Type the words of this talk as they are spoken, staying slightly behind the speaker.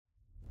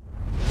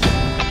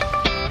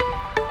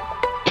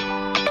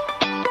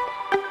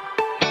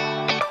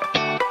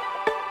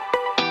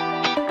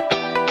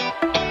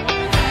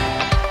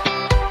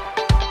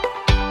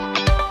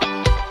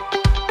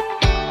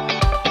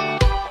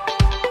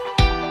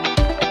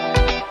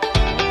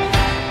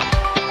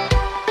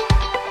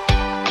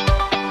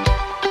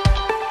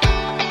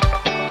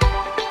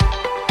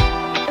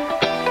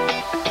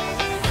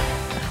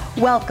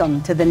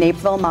Welcome to the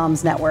Naperville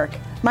Moms Network.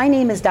 My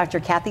name is Dr.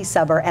 Kathy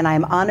Suber, and I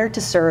am honored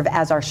to serve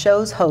as our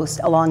show's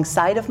host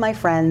alongside of my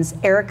friends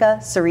Erica,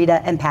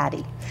 Sarita, and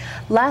Patty.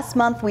 Last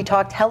month, we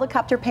talked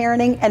helicopter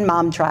parenting and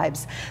mom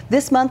tribes.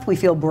 This month, we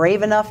feel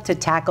brave enough to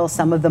tackle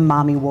some of the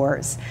mommy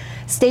wars.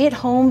 Stay at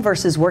home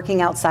versus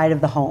working outside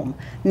of the home,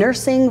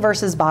 nursing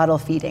versus bottle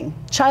feeding,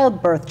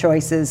 childbirth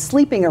choices,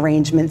 sleeping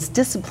arrangements,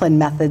 discipline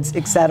methods,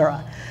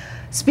 etc.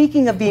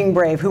 Speaking of being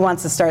brave, who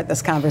wants to start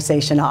this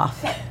conversation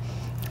off?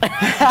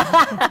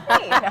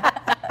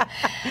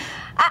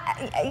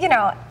 You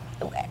know,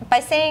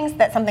 by saying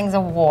that something's a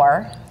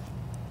war,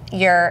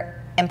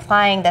 you're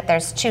implying that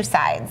there's two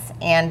sides,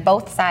 and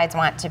both sides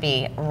want to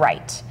be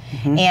right.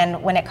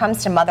 And when it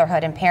comes to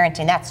motherhood and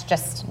parenting, that's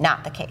just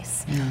not the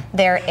case.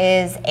 There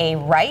is a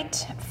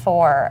right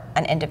for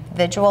an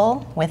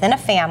individual within a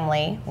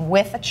family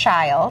with a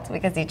child,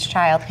 because each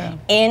child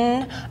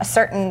in a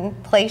certain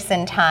place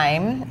and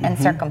time and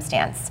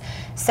circumstance.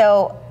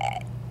 So,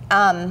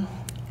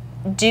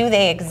 do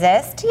they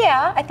exist?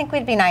 Yeah, I think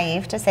we'd be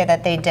naive to say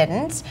that they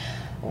didn't.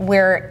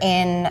 We're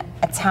in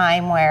a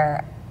time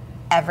where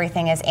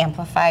everything is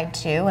amplified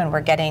too, and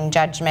we're getting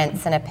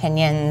judgments and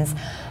opinions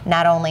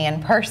not only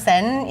in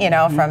person, you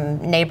know,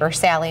 from neighbor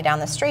Sally down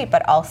the street,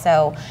 but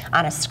also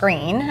on a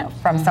screen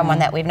from someone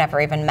that we've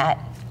never even met.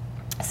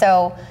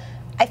 So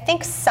I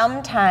think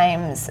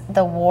sometimes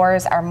the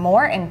wars are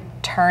more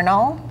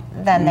internal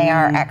than they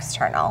are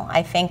external.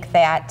 I think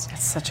that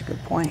That's such a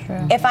good point.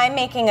 if I'm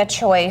making a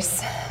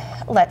choice,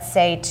 let's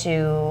say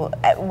to,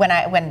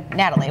 when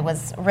Natalie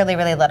was really,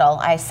 really little,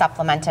 I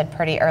supplemented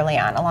pretty early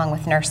on along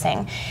with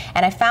nursing.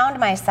 And I found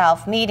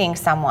myself meeting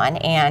someone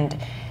and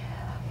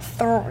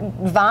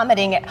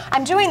vomiting it.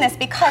 I'm doing this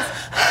because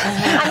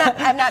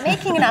I'm not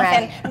making enough,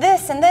 and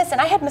this,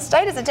 and I had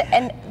mastitis,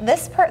 and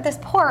this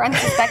poor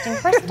unsuspecting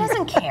person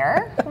doesn't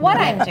care what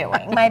I'm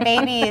doing. My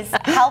baby's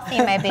healthy,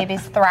 my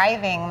baby's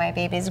thriving, my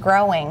baby's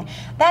growing.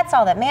 That's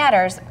all that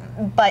matters.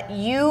 But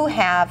you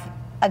have,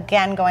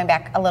 again, going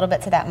back a little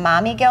bit to that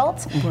mommy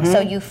guilt, so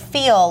you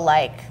feel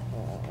like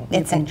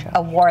it's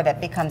a war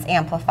that becomes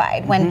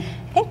amplified, when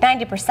I think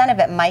 90% of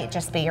it might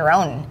just be your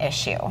own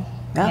issue.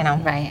 You know?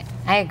 Right.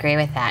 I agree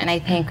with that. And I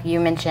think you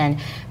mentioned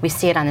we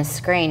see it on the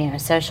screen. You know,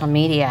 social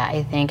media,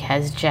 I think,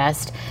 has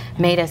just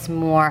made us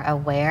more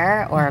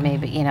aware, or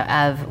maybe, you know,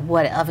 of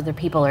what other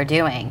people are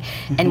doing.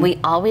 And we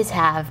always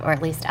have, or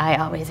at least I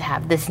always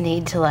have, this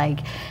need to, like,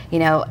 you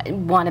know,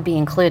 want to be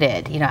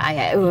included. You know,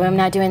 I'm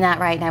not doing that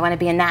right, and I want to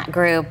be in that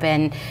group,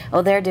 and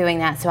oh, they're doing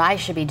that, so I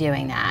should be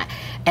doing that.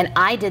 And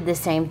I did the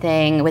same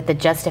thing with the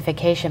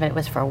justification, but it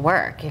was for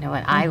work. You know,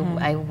 and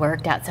I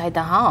worked outside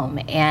the home,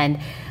 and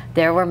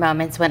there were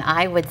moments when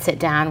I would sit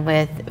down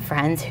with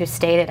friends who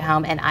stayed at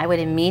home, and I would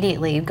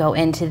immediately go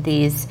into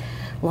these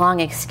long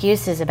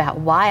excuses about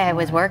why I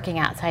was working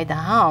outside the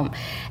home.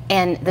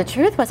 And the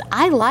truth was,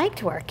 I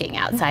liked working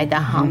outside the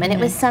home, and it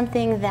was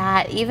something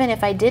that even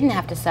if I didn't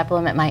have to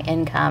supplement my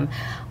income,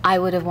 I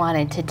would have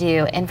wanted to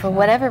do. And for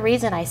whatever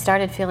reason, I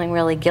started feeling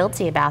really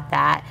guilty about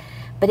that.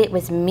 But it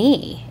was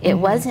me. It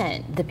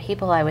wasn't the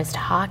people I was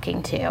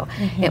talking to.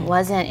 It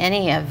wasn't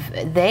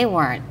they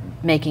weren't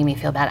making me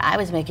feel bad. I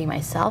was making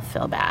myself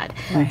feel bad.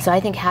 So I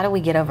think, how do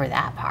we get over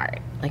that part?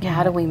 Like,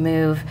 how do we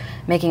move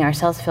making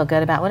ourselves feel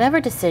good about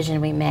whatever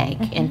decision we make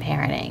in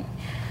parenting?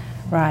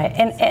 Right.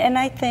 And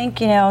I think,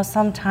 you know,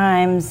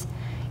 sometimes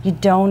you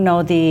don't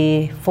know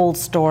the full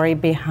story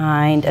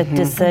behind a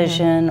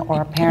decision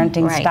or a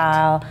parenting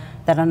style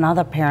that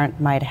another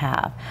parent might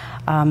have.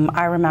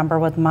 I remember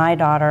with my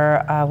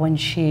daughter, when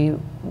she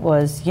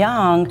was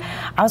young,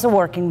 I was a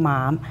working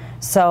mom.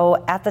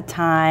 So at the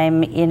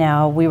time, you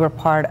know, we were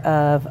part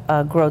of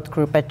a growth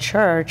group at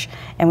church,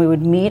 and we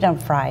would meet on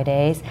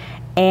Fridays.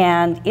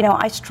 And, you know,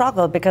 I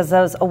struggled because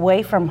I was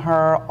away from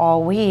her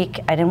all week.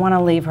 I didn't want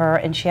to leave her,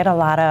 and she had a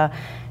lot of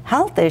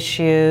health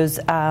issues.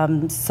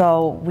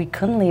 So we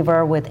couldn't leave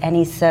her with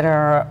any sitter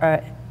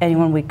or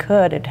anyone we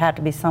could. It had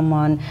to be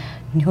someone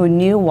who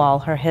knew all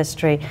her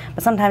history.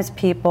 But sometimes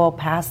people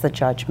pass the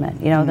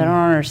judgment. You know, they don't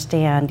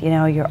understand. You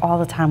know, you're all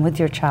the time with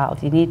your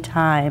child. You need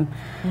time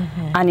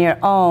on your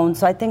own.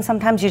 So I think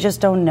sometimes you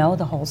just don't know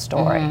the whole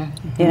story,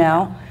 you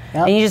know?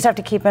 And you just have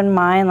to keep in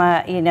mind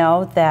that, you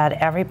know, that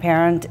every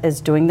parent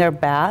is doing their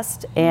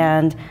best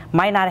and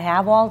might not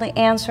have all the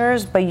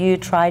answers, but you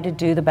try to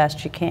do the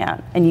best you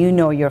can. And you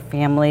know your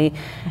family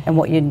and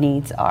what your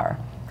needs are.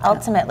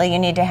 Ultimately, you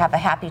need to have a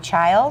happy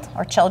child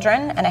or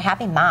children and a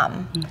happy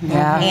mom.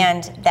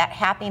 And that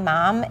happy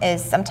mom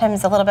is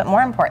sometimes a little bit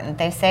more important.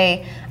 They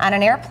say on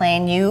an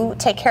airplane, you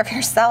take care of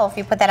yourself,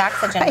 you put that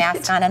oxygen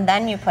mask on, and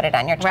then you put it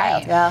on your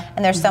child.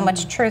 And there's so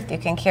much truth. You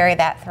can carry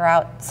that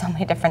throughout so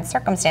many different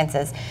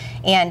circumstances.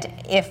 And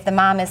if the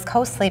mom is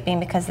co-sleeping,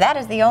 because that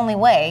is the only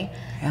way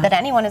that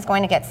anyone is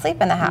going to get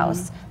sleep in the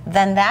house,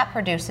 then that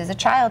produces a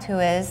child who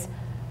is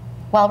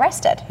well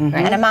rested,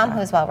 and a mom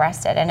who's well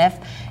rested. And if,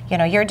 you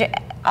know, you're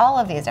all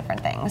of these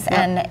different things,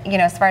 and, you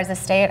know, as far as the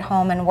stay at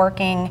home and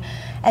working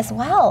as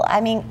well,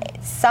 I mean,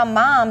 some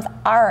moms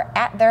are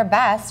at their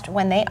best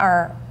when they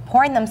are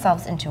pouring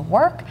themselves into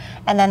work,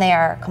 and then they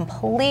are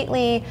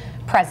completely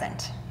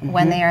present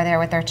when they are there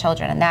with their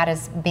children, and that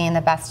is being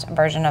the best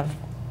version of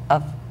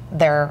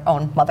their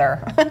own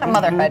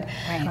motherhood.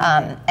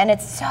 And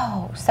it's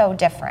so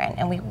different,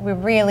 and we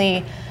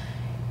really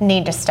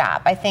need to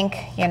stop. I think,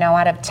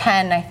 out of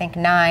 10, I think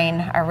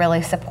 9 are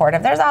really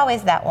supportive. There's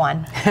always that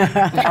one. There's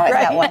always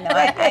that one, though.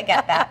 I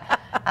get that.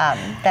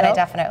 That I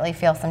definitely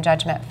feel some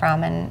judgment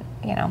from, and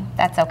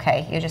that's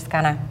okay. You just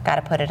got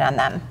to put it on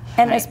them.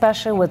 And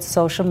especially with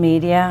social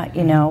media,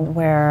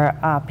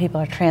 where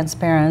people are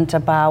transparent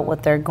about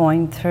what they're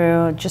going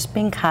through, just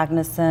being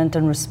cognizant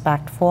and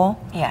respectful.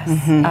 Yes.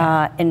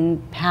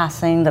 In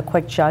passing the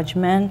quick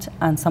judgment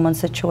on someone's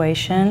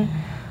situation.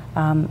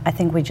 I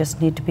think we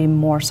just need to be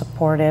more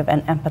supportive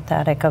and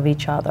empathetic of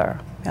each other.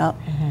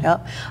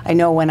 Yep. I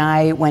know when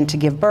I went to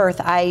give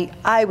birth,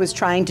 I was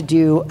trying to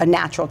do a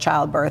natural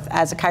childbirth.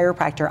 As a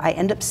chiropractor, I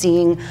end up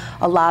seeing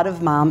a lot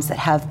of moms that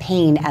have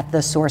pain at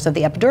the source of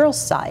the epidural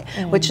site,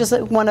 which is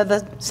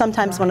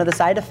sometimes one of the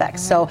side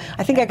effects. So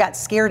I think I got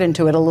scared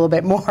into it a little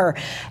bit more.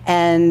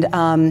 And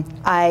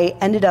I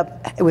ended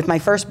up, with my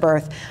first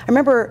birth, I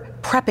remember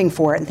prepping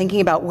for it and thinking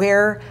about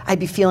where I'd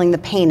be feeling the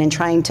pain and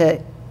trying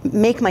to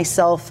make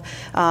myself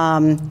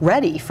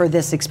ready for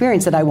this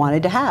experience that I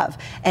wanted to have,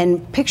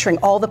 and picturing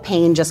all the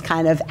pain just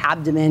kind of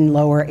abdomen,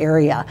 lower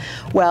area.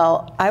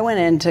 Well, I went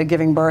into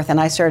giving birth and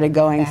I started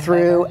going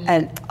through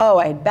and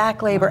I had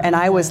back labor, and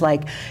it was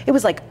like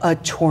a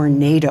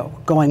tornado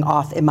going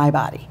off in my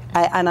body.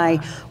 I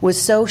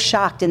was so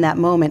shocked in that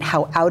moment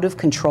how out of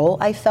control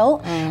I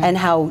felt, and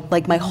how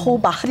like my whole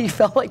body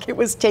felt like it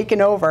was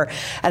taken over.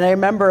 And I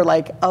remember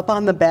like up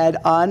on the bed,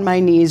 on my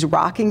knees,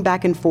 rocking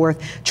back and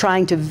forth,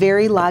 trying to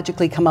very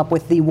logically come up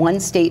with the one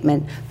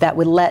statement that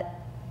would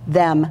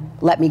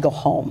let me go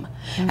home.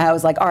 And I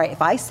was like, all right,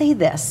 if I say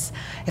this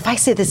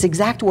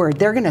exact word,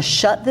 they're gonna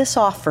shut this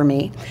off for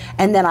me,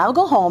 and then I'll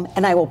go home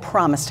and I will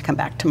promise to come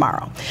back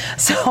tomorrow.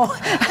 So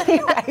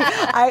anyway,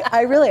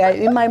 I really,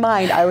 in my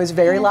mind, I was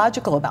very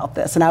logical about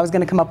this, and I was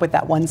gonna come up with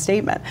that one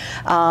statement.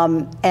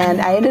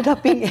 And I ended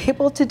up being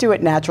able to do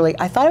it naturally.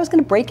 I thought I was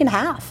gonna break in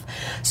half.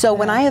 So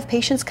when I have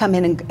patients come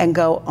in and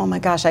go, oh my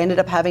gosh, I ended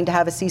up having to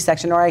have a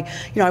C-section, or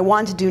I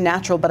wanted to do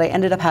natural, but I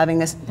ended up having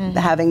the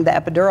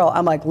epidural,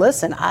 I'm like,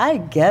 listen, I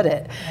get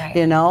it.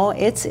 Right.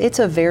 It's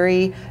a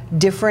very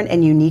different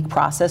and unique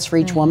process for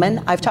each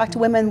woman. I've talked to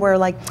women where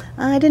like,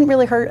 I didn't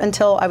really hurt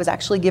until I was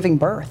actually giving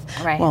birth.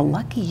 Right. Well,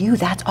 lucky you,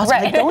 that's awesome.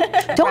 Right.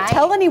 Like, don't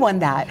tell anyone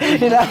that. I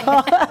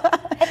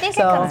think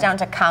it comes down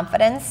to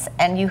confidence,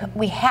 and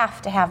we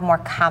have to have more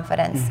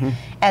confidence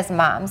as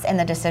moms in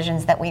the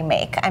decisions that we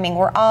make. I mean,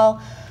 we're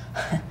all,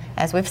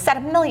 as we've said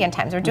a million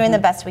times, we're doing the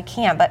best we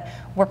can, but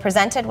we're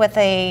presented with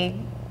a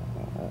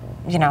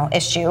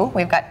issue.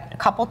 We've got a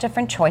couple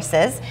different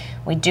choices.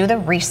 We do the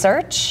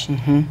research,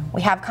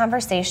 we have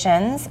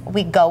conversations,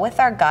 we go with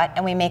our gut,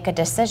 and we make a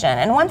decision.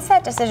 And once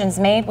that decision's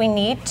made, we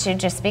need to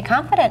just be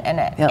confident in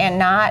it, and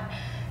not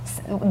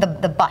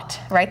the but,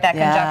 right? That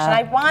conjunction.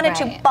 I wanted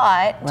to,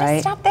 but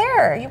just stop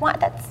there.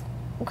 That's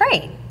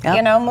great.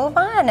 Move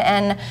on,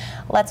 and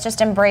let's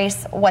just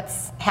embrace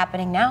what's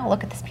happening now.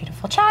 Look at this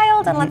beautiful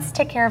child, and let's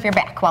take care of your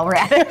back while we're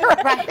at it.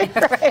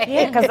 Right.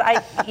 Yeah, because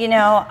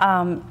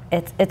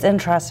it's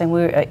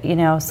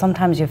interesting.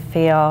 Sometimes you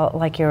feel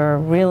like you're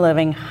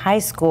reliving high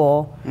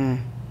school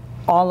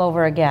all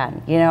over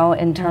again.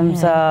 In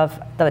terms of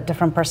the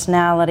different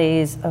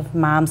personalities of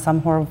moms, some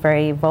who are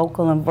very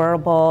vocal and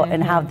verbal,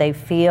 and how they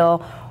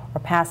feel, or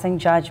passing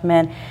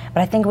judgment.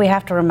 But I think we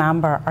have to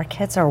remember our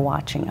kids are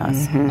watching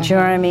us. Do you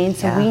know what I mean?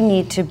 So we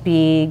need to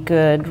be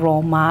good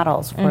role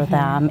models for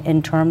them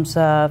in terms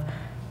of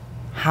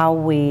how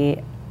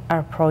we are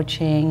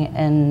approaching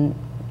and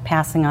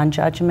passing on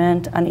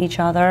judgment on each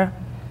other.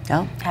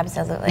 Yeah,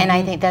 absolutely. And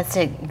I think that's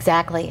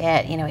exactly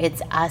it.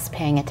 It's us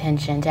paying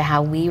attention to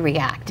how we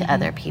react to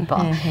other people.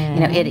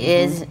 It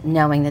is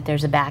knowing that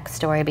there's a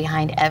backstory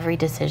behind every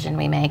decision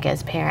we make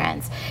as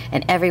parents,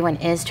 and everyone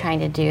is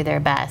trying to do their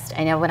best.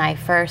 I know when I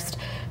first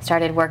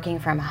started working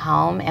from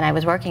home, and I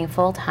was working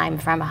full-time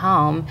from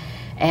home,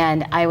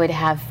 and I would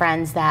have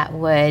friends that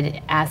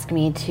would ask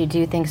me to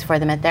do things for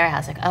them at their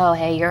house, like, oh,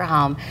 hey, you're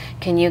home.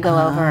 Can you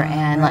go over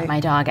and let my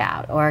dog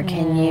out? Or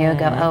can you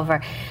go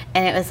over?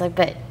 And it was like,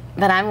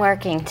 but I'm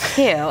working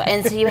too.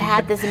 And so you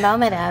had this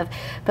moment of,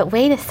 but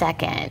wait a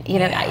second,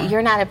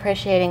 you're not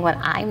appreciating what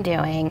I'm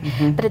doing.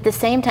 But at the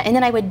same time, and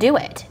then I would do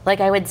it.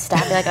 Like I would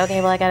stop, be like, okay,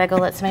 well, I gotta go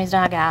let somebody's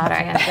dog out, or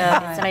I gotta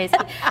go get somebody's.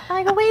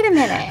 I go, wait a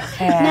minute.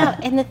 No,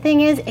 and the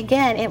thing is,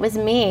 again, it was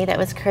me that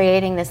was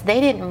creating this.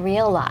 They didn't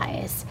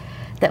realize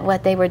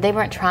that they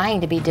weren't trying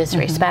to be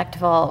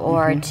disrespectful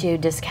or to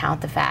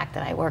discount the fact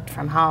that I worked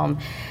from home.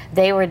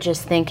 They were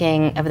just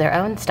thinking of their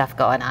own stuff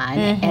going on.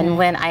 And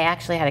when I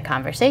actually had a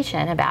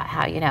conversation about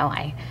how,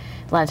 I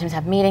a lot of times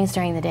have meetings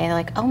during the day, they're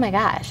like, oh my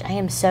gosh, I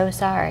am so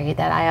sorry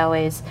that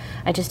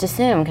I just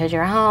assume because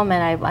you're home,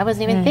 and I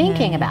wasn't even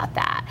thinking about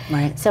that.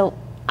 Right. So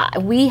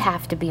we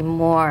have to be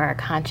more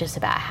conscious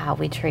about how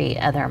we treat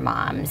other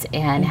moms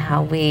and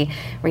how we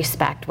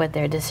respect what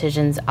their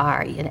decisions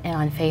are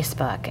on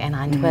Facebook and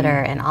on Twitter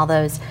and all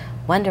those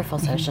wonderful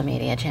social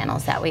media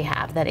channels that we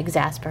have that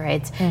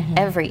exasperates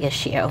every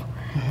issue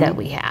that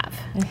we have.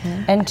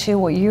 And to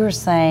what you were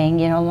saying,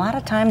 you know, a lot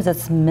of times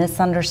it's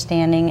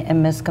misunderstanding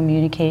and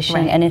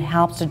miscommunication, and it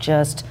helps to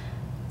just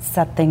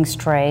set things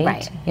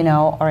straight, you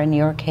know, or in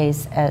your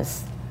case,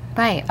 as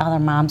other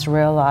moms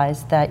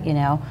realize that, you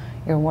know,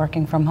 you're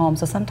working from home.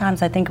 So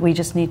sometimes I think we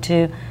just need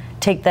to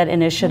take that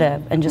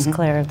initiative and just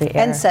clear the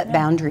air. And set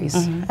boundaries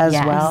as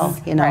well,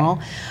 you know.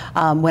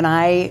 When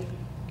I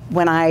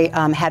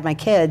had my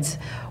kids,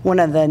 one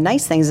of the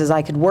nice things is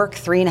I could work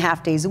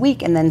 3.5 days a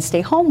week and then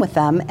stay home with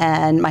them.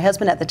 And my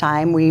husband at the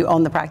time, we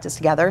owned the practice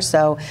together,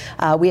 so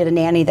we had a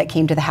nanny that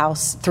came to the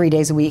house 3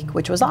 days a week,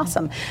 which was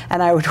awesome.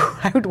 And I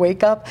would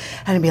wake up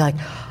and I'd be like,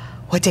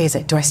 what day is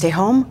it? Do I stay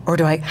home or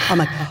I'm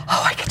like,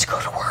 oh, I get to go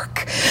to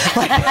work.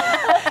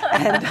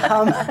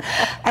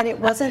 And it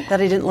wasn't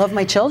that I didn't love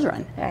my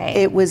children.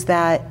 It was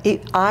that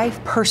I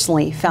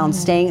personally found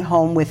staying at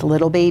home with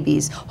little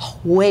babies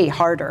way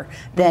harder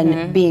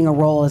than being a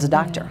role as a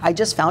doctor. I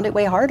just found it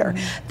way harder.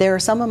 There are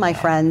some of my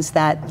friends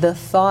that the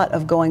thought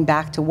of going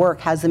back to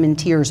work has them in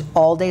tears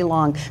all day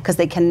long because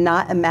they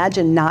cannot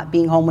imagine not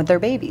being home with their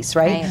babies,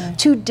 right?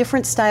 Two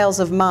different styles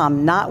of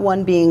mom, not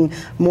one being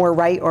more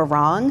right or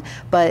wrong,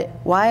 but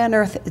why on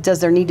earth does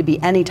there need to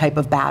be any type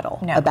of battle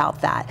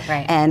about that?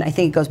 And I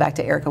think it goes back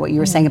to Erica, what you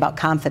were saying about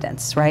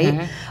confidence,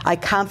 right? I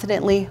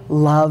confidently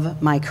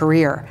love my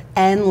career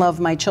and love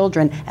my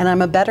children, and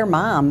I'm a better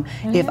mom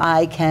if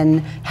I can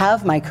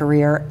have my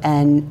career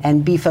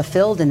and be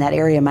fulfilled in that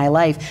area of my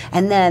life,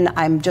 and then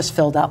I'm just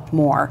filled up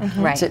more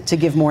to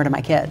give more to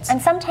my kids.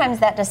 And sometimes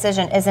that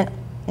decision isn't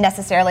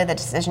necessarily the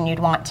decision you'd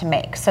want to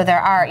make. So there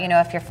are, you know,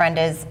 if your friend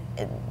is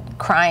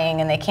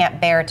crying and they can't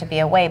bear to be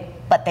away,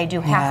 but they do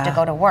have to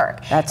go to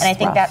work. And I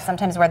think that's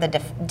sometimes where the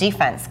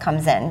defense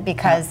comes in,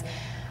 because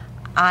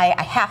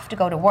I have to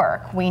go to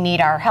work. We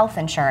need our health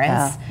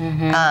insurance.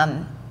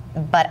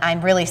 But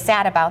I'm really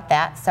sad about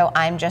that, so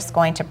I'm just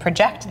going to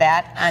project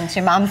that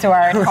onto moms who are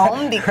at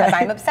home because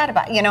I'm upset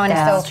about it. You know,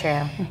 and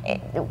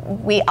so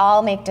we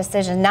all make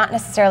decisions, not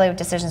necessarily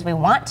decisions we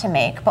want to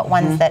make, but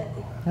ones that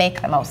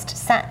make the most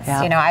sense.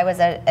 You know, I was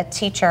a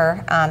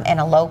teacher in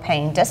a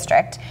low-paying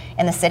district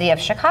in the city of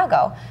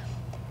Chicago,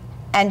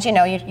 and you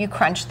know, you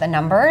crunch the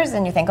numbers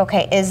and you think,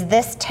 okay, is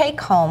this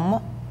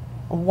take-home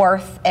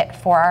worth it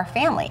for our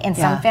family? In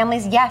some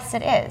families, yes,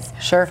 it is.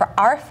 For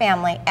our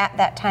family at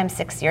that time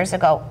 6 years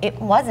ago,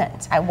 it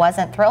wasn't. I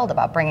wasn't thrilled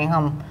about bringing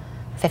home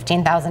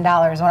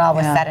 $15,000 when all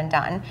was said and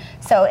done.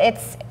 So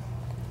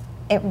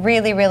it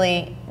really,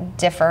 really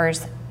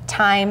differs.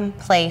 Time,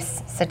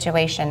 place,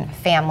 situation,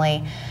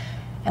 family,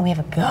 and we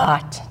have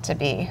got to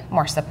be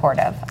more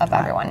supportive of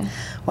everyone.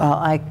 Well,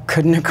 I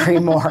couldn't agree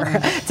more.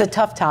 It's a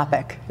tough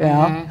topic, you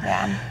know?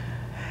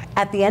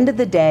 At the end of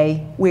the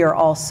day, we are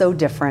all so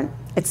different.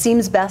 It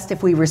seems best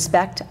if we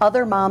respect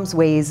other moms'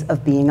 ways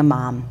of being a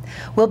mom.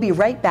 We'll be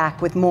right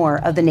back with more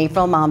of the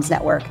Naperville Moms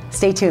Network.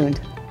 Stay tuned.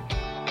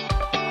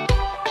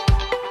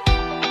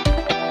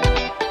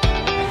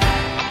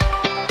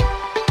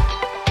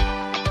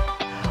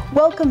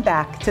 Welcome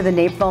back to the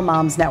Naperville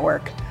Moms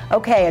Network.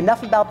 Okay,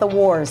 enough about the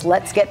wars.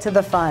 Let's get to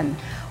the fun.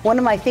 One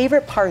of my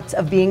favorite parts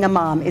of being a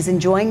mom is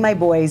enjoying my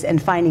boys and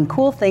finding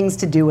cool things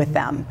to do with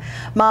them.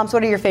 Moms,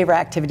 what are your favorite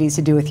activities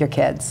to do with your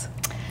kids?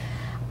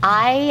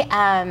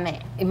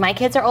 My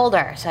kids are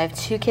older, so I have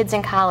 2 kids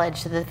in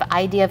college, so the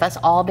idea of us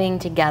all being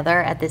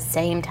together at the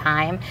same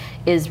time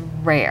is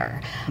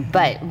rare.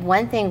 But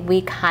one thing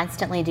we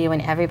constantly do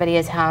when everybody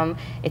is home,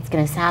 it's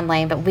going to sound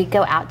lame, but we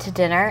go out to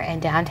dinner in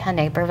downtown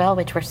Naperville,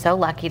 which we're so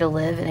lucky to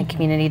live in a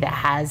community that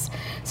has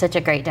such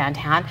a great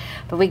downtown.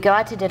 But we go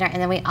out to dinner,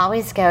 and then we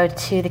always go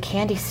to the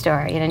candy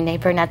store, you know,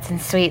 Naper Nuts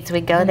and Sweets.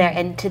 We go there,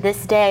 and to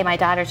this day, my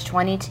daughter's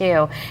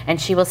 22,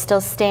 and she will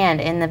still stand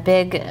in the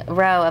big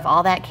row of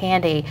all that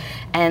candy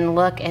and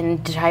look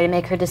and try to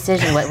make her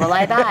decision. What will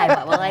I buy?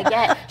 What will I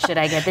get? Should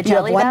I get the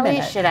Jelly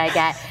Belly? Should I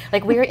get,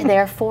 like, we're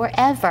there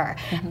forever.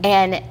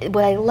 And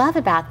what I love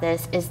about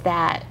this is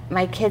that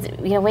my kids,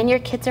 you know, when your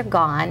kids are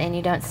gone and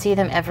you don't see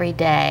them every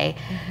day,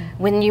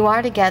 when you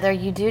are together,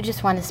 you do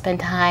just want to spend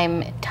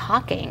time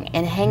talking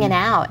and hanging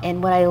out.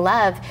 And what I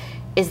love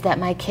is that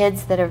my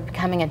kids that are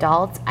becoming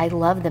adults, I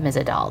love them as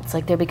adults.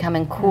 Like, they're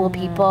becoming cool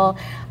people.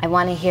 I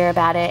want to hear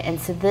about it. And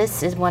so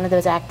this is one of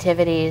those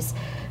activities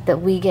that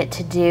we get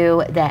to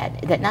do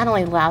that not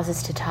only allows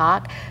us to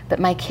talk, but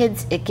my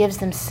kids, it gives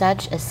them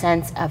such a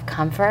sense of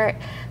comfort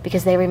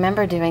because they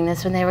remember doing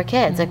this when they were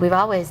kids. Like, we've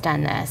always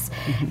done this.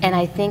 And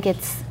I think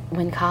it's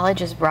when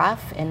college is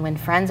rough and when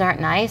friends aren't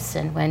nice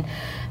and when,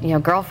 you know,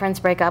 girlfriends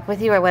break up with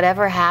you or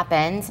whatever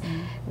happens,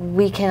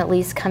 we can at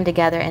least come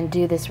together and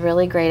do this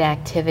really great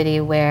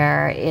activity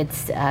where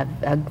it's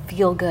a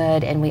feel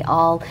good and we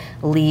all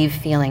leave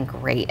feeling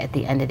great at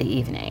the end of the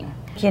evening.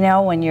 You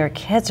know, when your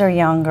kids are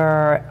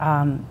younger,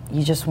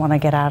 you just want to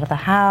get out of the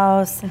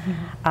house, you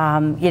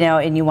know,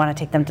 and you want to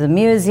take them to the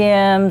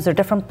museums or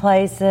different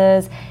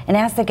places. And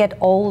as they get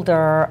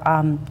older,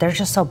 they're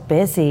just so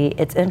busy.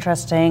 It's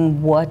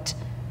interesting what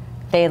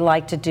they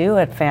like to do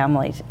at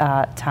family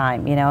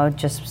time. You know,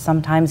 just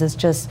sometimes it's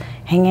just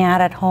hanging out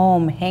at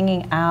home,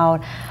 hanging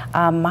out.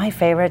 My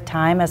favorite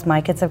time as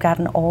my kids have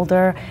gotten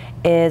older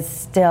is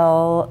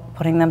still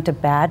putting them to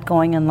bed,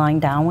 going and lying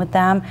down with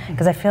them,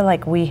 because I feel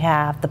like we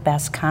have the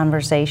best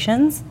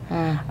conversations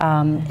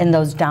in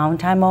those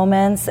downtime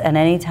moments. And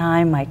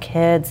anytime my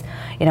kids,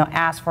 you know,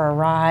 ask for a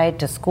ride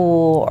to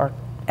school or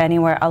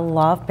anywhere, I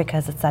love,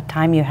 because it's that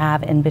time you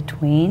have in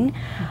between.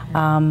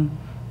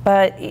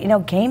 But, you know,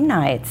 game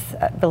nights,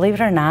 believe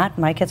it or not,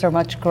 my kids are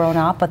much grown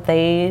up, but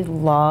they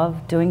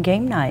love doing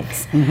game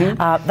nights.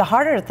 The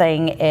harder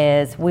thing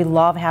is we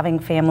love having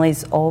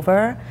families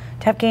over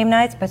to have game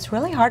nights, but it's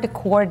really hard to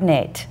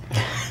coordinate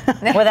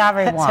with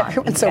everyone.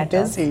 Everyone's so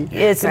busy.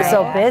 It's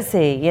so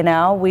busy, you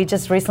know. We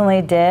just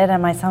recently did,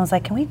 and my son was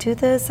like, can we do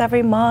this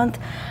every month?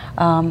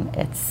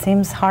 It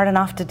seems hard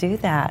enough to do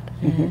that.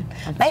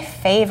 My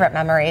favorite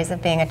memories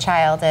of being a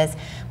child is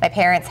my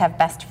parents have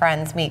best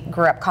friends. We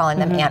grew up calling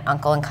them aunt,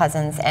 uncle, and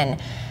cousins,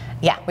 and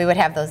yeah, we would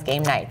have those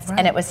game nights.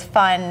 And it was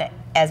fun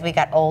as we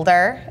got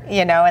older,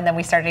 you know, and then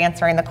we started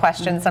answering the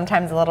questions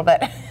sometimes a little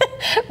bit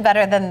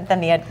better than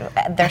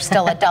they're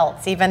still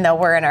adults, even though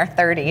we're in our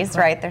 30s,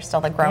 right? They're still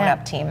the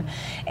grown-up team.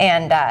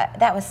 And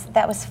that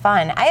was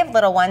fun. I have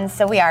little ones,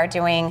 so we are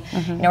doing,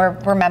 you know,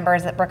 we're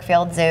members at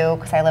Brookfield Zoo,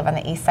 because I live on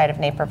the east side of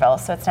Naperville,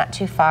 so it's not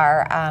too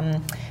far.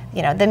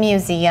 You know, the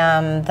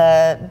museum,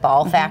 the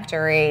ball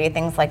factory,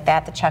 things like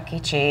that, the Chuck E.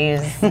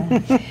 Cheese. We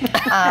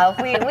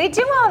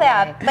do all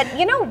that. But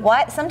you know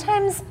what?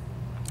 Sometimes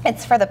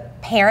it's for the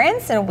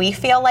parents, and we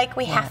feel like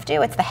we have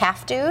to. It's the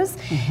have-tos.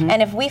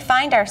 And if we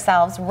find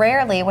ourselves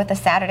rarely with a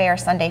Saturday or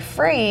Sunday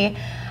free,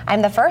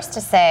 I'm the first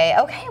to say,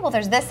 okay, well,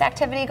 there's this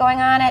activity going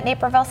on at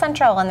Naperville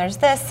Central, and there's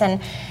this.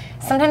 And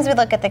sometimes we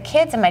look at the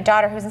kids, and my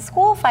daughter, who's in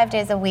school 5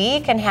 days a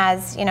week and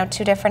has, you know,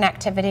 2 different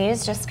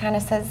activities, just kind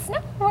of says, no,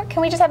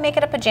 can we just make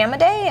it a pajama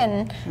day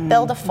and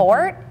build a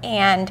fort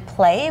and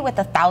play with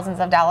the thousands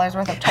of dollars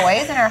worth of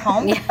toys in our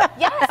home?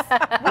 Yes,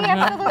 we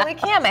absolutely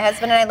can. My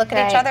husband and I look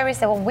at each other, we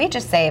say, well, we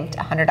just saved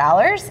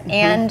 $100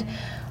 and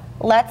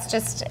let's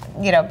just,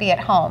 you know, be at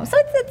home. So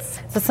it's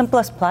the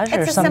simplest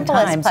pleasure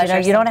sometimes. Pleasure,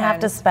 you know, you don't have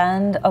to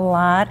spend a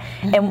lot.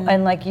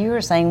 And like you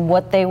were saying,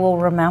 what they will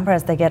remember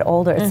as they get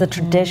older, it's the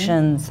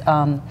traditions,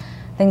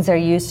 things they're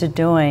used to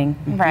doing.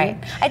 Right.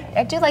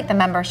 I do like the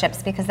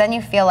memberships, because then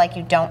you feel like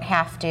you don't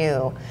have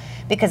to,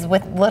 because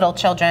with little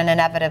children,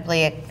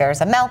 inevitably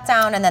there's a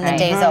meltdown and then the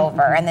day's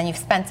over, and then you've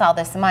spent all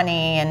this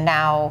money and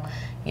now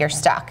you're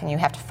stuck and you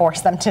have to force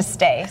them to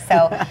stay.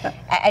 So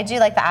I do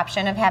like the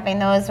option of having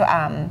those.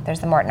 There's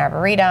the Morton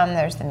Arboretum,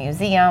 there's the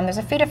museum, there's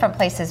a few different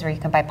places where you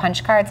can buy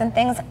punch cards and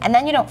things, and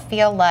then you don't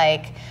feel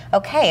like,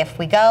 okay, if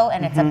we go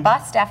and it's a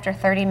bust after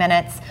 30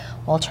 minutes,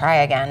 we'll try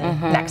again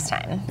next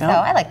time. So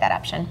I like that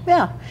option.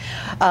 Yeah.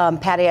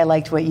 Patty, I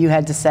liked what you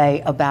had to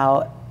say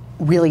about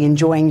really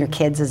enjoying your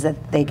kids as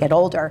they get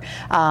older.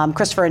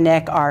 Christopher and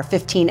Nick are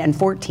 15 and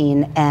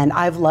 14, and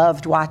I've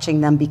loved watching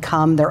them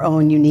become their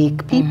own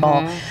unique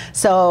people.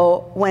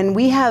 So when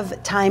we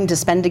have time to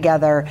spend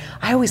together,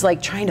 I always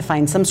like trying to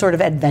find some sort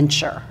of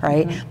adventure,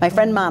 right? My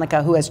friend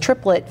Monica, who has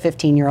triplet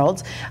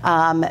 15-year-olds,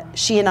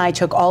 she and I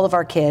took all of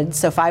our kids,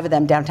 so 5 of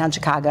them, downtown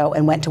Chicago,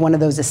 and went to one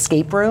of those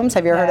escape rooms.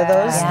 Have you ever heard of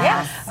those?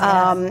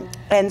 Yes.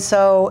 And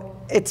so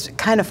it's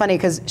kind of funny,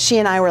 because she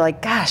and I were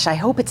like, gosh, I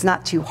hope it's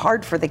not too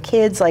hard for the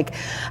kids. Like,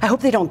 I hope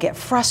they don't get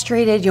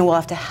frustrated. You know, we'll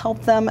have to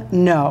help them.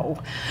 No.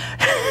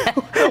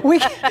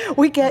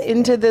 we get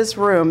into this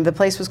room. The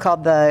place was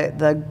called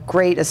the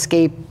Great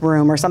Escape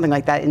Room or something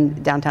like that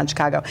in downtown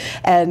Chicago.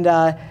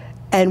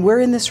 And we're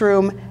in this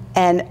room,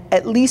 and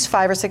at least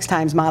 5 or 6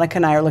 times, Monica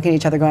and I are looking at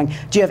each other going,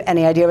 do you have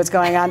any idea what's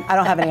going on? I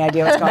don't have any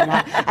idea what's going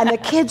on. And the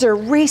kids are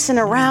racing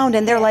around,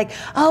 and they're like,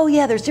 oh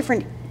yeah, there's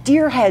different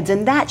deer heads,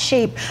 and that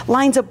shape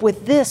lines up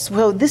with this.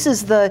 Well, this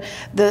is the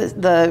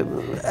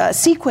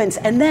sequence,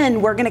 and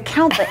then we're going to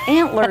count the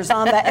antlers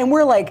on that. And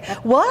we're like,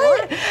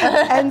 what?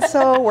 And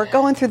so we're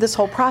going through this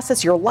whole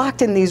process. You're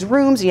locked in these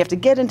rooms. You have to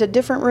get into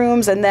different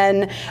rooms, and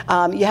then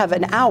you have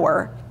an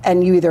hour,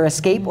 and you either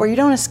escape or you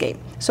don't escape.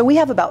 So we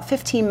have about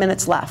 15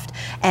 minutes left,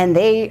 and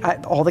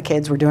all the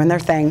kids were doing their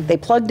thing. They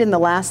plugged in the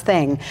last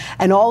thing,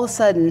 and all of a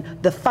sudden,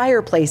 the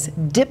fireplace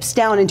dips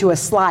down into a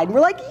slide. And we're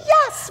like,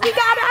 yes, we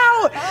got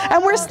out!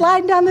 And we're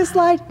sliding down this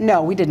slide.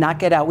 No, we did not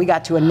get out. We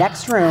got to a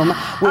next room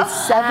with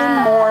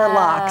 7 more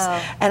locks.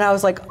 And I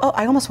was like, oh,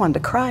 I almost wanted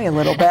to cry a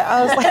little bit.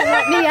 I was like,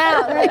 let me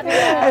out.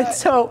 And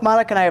so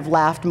Monica and I have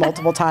laughed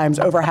multiple times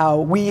over how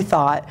we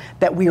thought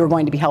that we were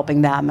going to be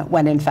helping them,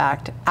 when in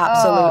fact,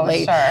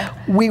 absolutely,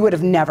 Sure. We would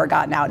have never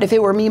gotten out. If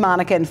it were me,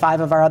 Monica, and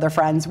 5 of our other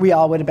friends, we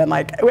all would have been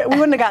like, we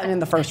wouldn't have gotten in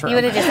the first room. You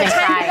would have just been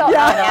crying.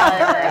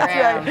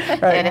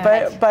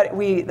 Right. But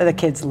the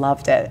kids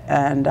loved it,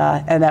 and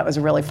that was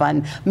a really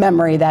fun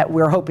memory that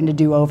we're hoping to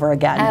do over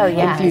again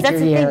in future that's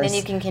the years. thing, then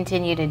you can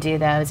continue to do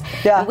those.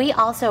 Yeah. We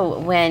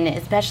also,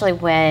 especially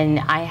when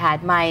I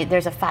had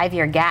there's a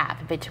 5-year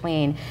gap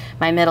between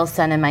my middle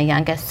son and my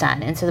youngest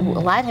son, and so a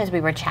lot of times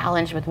we were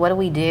challenged with what do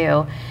we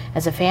do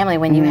as a family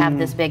when you have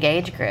this big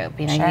age group.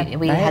 We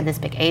had this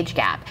big age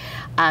gap.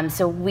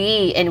 So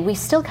we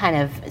still kind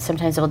of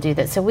sometimes will do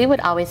that. So we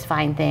would always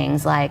find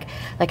things like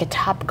a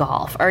Top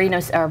Golf or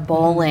or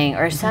bowling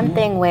or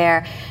something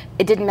where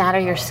it didn't matter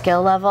your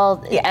skill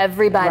level.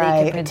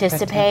 Everybody could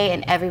participate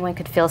and everyone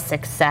could feel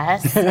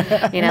success.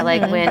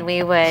 Like when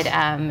we would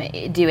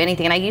do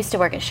anything. And I used to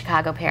work at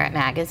Chicago Parent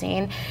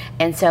Magazine,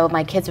 and so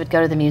my kids would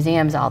go to the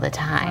museums all the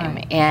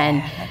time.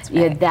 And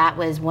that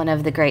was one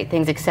of the great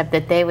things, except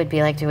that they would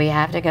be like, do we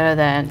have to go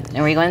to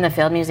are we going to the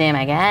Field Museum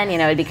again?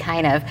 It'd be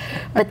kind of,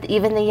 but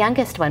even the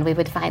youngest one, we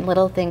would find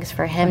little things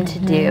for him to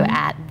do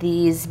at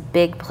these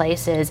big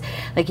places.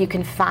 Like you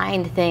can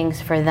find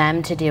things for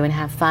them to do and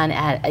have fun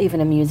at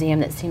even a museum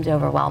that seems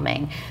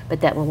overwhelming,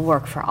 but that will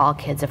work for all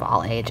kids of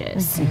all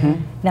ages.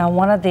 Now,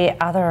 one of the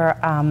other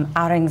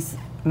outings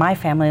my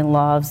family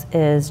loves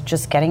is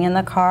just getting in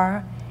the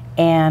car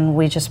and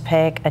we just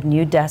pick a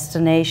new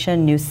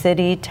destination, new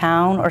city,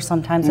 town, or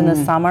sometimes in the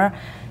summer,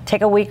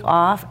 take a week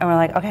off, and we're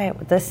like, okay,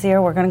 this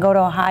year we're going to go to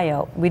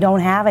Ohio. We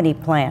don't have any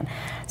plan.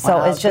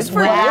 So it's just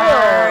where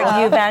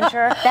you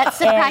venture. That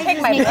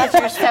surprises me because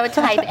you're so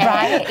type A.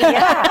 Right?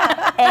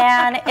 Yeah.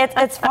 And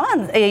it's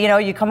fun.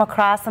 You come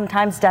across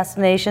sometimes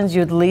destinations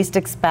you'd least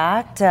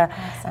expect.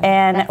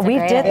 And we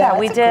did that.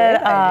 We did,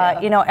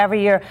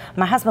 every year.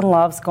 My husband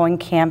loves going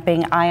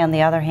camping. I, on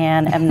the other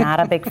hand, am not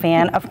a big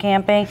fan of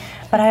camping.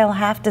 But I'll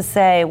have to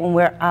say, when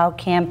we're out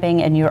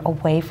camping and you're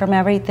away from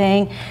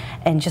everything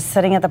and just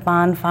sitting at the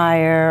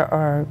bonfire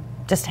or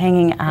just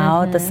hanging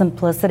out, the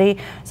simplicity.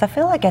 So I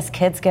feel like as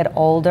kids get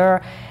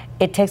older,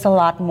 it takes a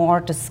lot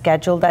more to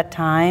schedule that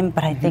time,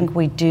 but I think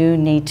we do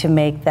need to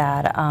make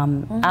that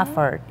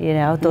effort.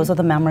 Those are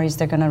the memories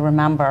they're going to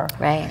remember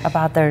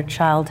about their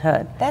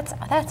childhood.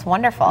 That's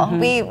wonderful.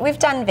 We've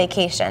done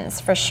vacations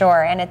for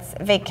sure, and it's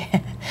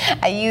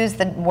I use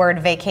the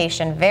word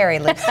vacation very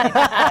loosely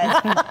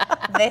because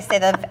they say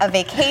that a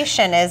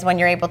vacation is when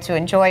you're able to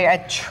enjoy.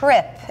 A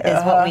trip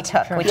is what we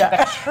took. We took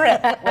a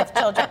trip with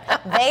children.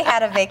 They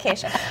had a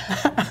vacation.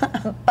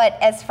 But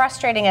as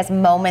frustrating as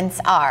moments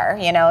are,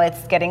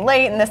 it's getting late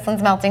and this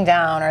one's melting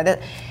down, or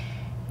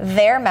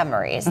their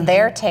memories,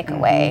 their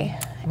takeaway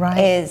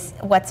is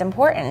what's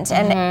important.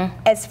 And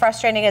as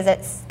frustrating as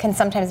it can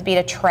sometimes be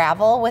to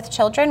travel with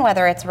children,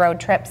 whether it's road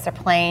trips or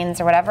planes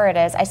or whatever it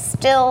is, I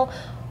still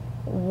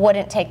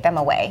wouldn't take them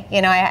away.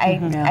 I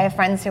have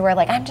friends who are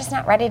like, I'm just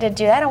not ready to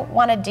do that. I don't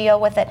want to deal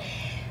with it.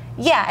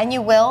 Yeah, and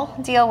you will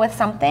deal with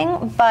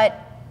something,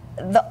 but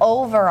the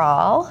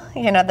overall,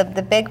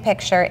 the big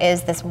picture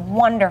is this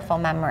wonderful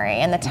memory,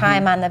 and the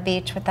time on the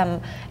beach with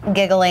them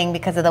giggling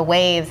because of the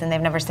waves and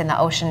they've never seen the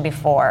ocean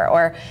before,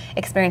 or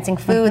experiencing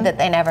food that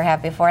they never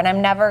have before. And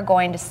I'm never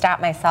going to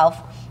stop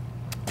myself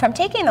from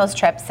taking those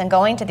trips and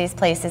going to these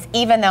places,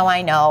 even though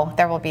I know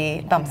there will be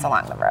bumps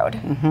along the road.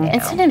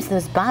 And sometimes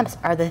those bumps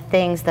are the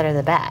things that are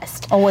the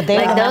best. Oh, well,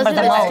 those are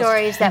the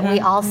stories that we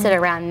all sit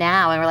around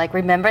now and we're like,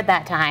 remember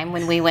that time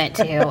when we went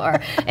to,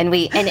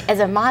 and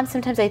as a mom,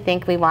 sometimes I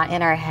think we want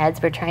in our heads,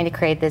 we're trying to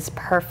create this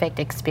perfect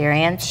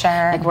experience.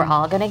 Sure. Like we're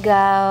all gonna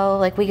go,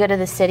 like we go to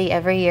the city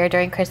every year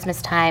during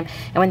Christmas time,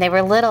 and when they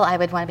were little, I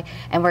would want to be,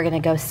 and we're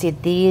gonna go see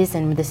these,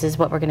 and this is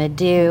what we're gonna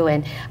do.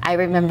 And I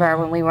remember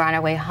when we were on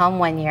our way home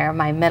one year,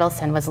 my middle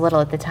son was little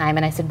at the time,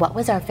 and I said, what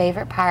was our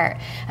favorite part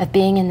of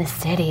being in the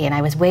city? And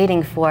I was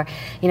waiting for,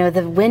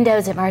 the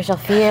windows at Marshall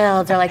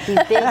Fields, or like these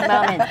big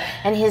moments.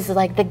 And he's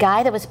like, the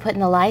guy that was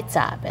putting the lights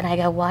up. And I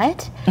go,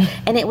 what?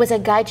 And it was a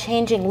guy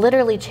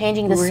literally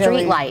changing the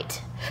street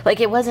light. Like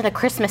it wasn't a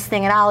Christmas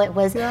thing at all. It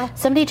was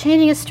somebody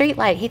changing a street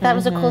light. He thought it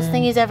was the coolest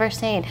thing he's ever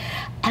seen.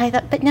 And I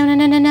thought, but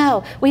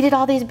no. We did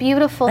all these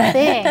beautiful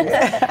things.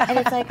 And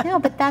it's like, no,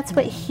 but that's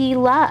what he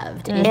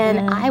loved.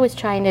 And I was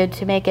trying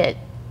to make it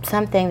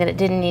something that it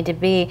didn't need to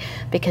be,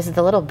 because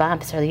the little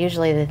bumps are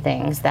usually the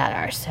things that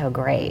are so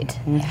great.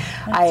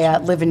 I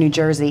live in New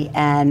Jersey,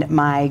 and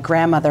my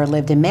grandmother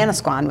lived in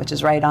Manasquan, which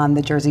is right on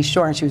the Jersey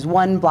Shore, and she was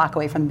 1 block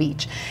away from the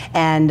beach.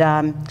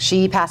 And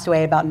she passed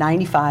away at about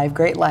 95,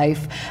 great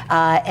life.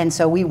 And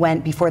so we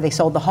went before they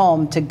sold the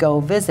home to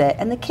go visit.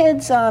 And the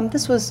kids,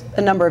 this was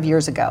a number of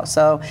years ago,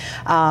 so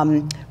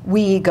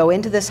we go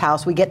into this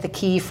house, we get the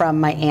key from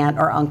my aunt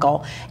or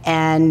uncle,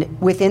 and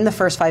within the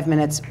first 5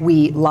 minutes,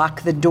 we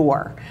lock the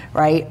door,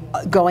 right,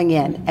 going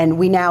in. And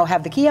we now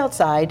have the key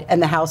outside and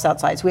the house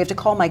outside, so we have to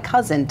call my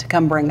cousin to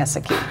come bring us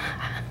a key.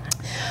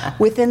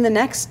 Within the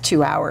next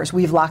 2 hours,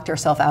 we've locked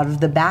ourselves out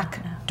of the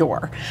back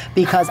door,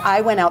 because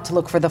I went out to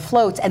look for the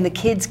floats and the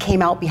kids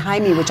came out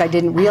behind me, which I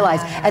didn't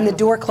realize, and the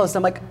door closed.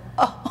 I'm like,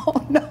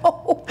 oh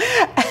no.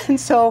 And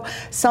so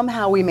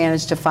somehow we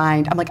managed to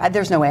find, I'm like,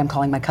 there's no way I'm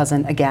calling my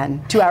cousin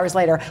again. 2 hours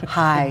later,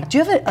 hi, do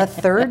you have a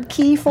third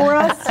key for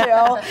us? You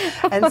know?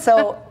 And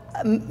so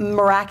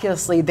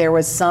miraculously, there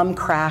was some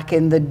crack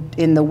in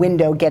the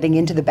window getting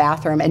into the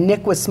bathroom, and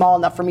Nick was small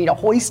enough for me to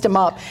hoist him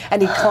up,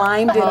 and he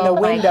climbed in the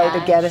window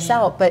to get us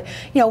out. But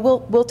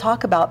we'll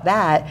talk about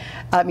that.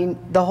 I mean,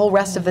 the whole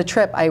rest of the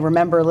trip, I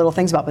remember little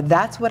things about, but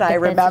that's what I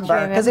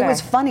remember, because it was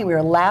funny. We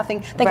were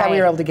laughing. Thank God we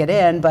were able to get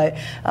in, but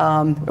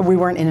we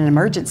weren't in an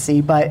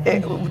emergency. But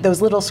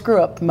those little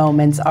screw-up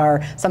moments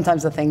are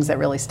sometimes the things that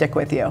really stick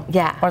with you.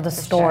 Yeah, or the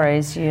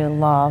stories you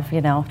love.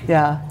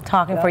 Yeah,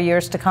 talking for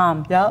years to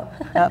come.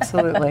 Yep.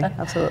 Absolutely,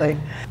 absolutely.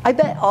 I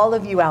bet all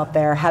of you out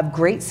there have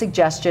great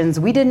suggestions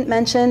we didn't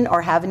mention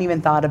or haven't even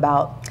thought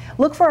about.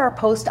 Look for our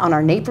post on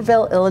our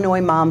Naperville,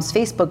 Illinois Moms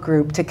Facebook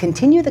group to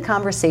continue the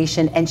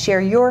conversation and share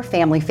your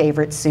family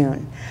favorites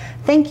soon.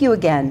 Thank you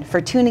again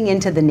for tuning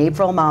into the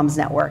Naperville Moms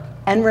Network.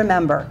 And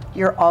remember,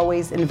 you're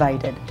always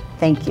invited.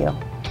 Thank you.